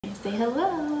Say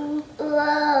hello.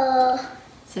 Hello.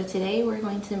 So today we're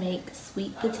going to make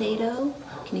sweet potato.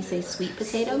 Can you say sweet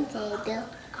potato? Potato.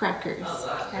 Crackers.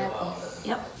 Crackers.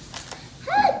 Yep.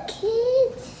 Hi,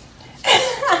 kids.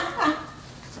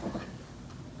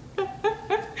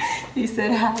 You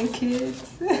said hi,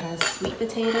 kids. Sweet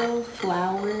potato,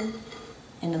 flour,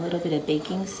 and a little bit of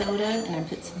baking soda, and I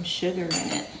put some sugar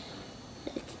in it.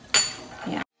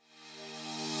 Yeah.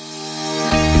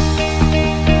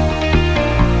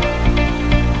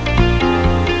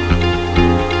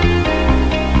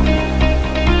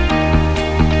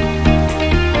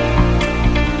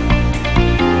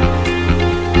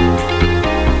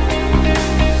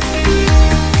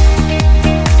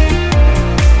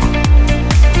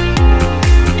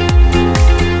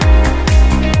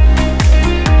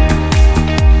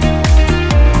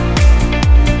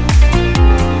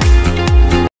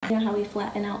 You know how we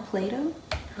flatten out Play-Doh?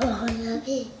 Oh, love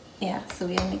it. Yeah, so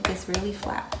we're gonna make this really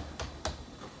flat.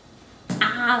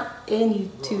 Ah, and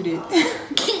you tooted.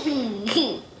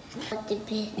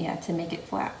 Yeah, to make it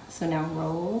flat. So now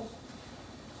roll.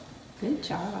 Good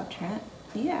job, Trent.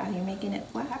 Yeah, you're making it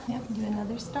flat. Yep, do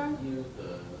another star.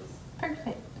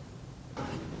 Perfect.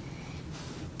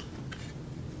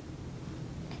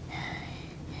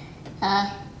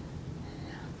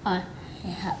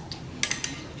 Yeah.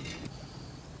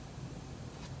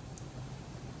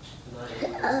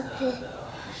 Okay.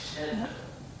 Yep.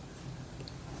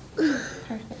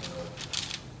 Perfect.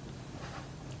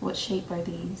 What shape are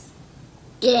these?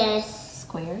 Yes.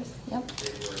 Squares? Yep.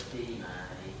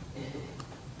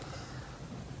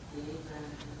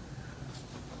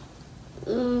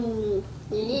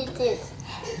 This.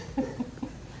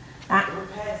 Ah.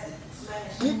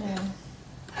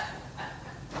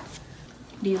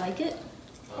 Do you like it?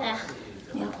 Yeah.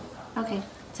 Yep. Okay.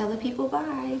 Tell the people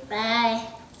bye. Bye.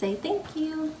 Say thank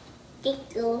you.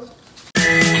 Thank you.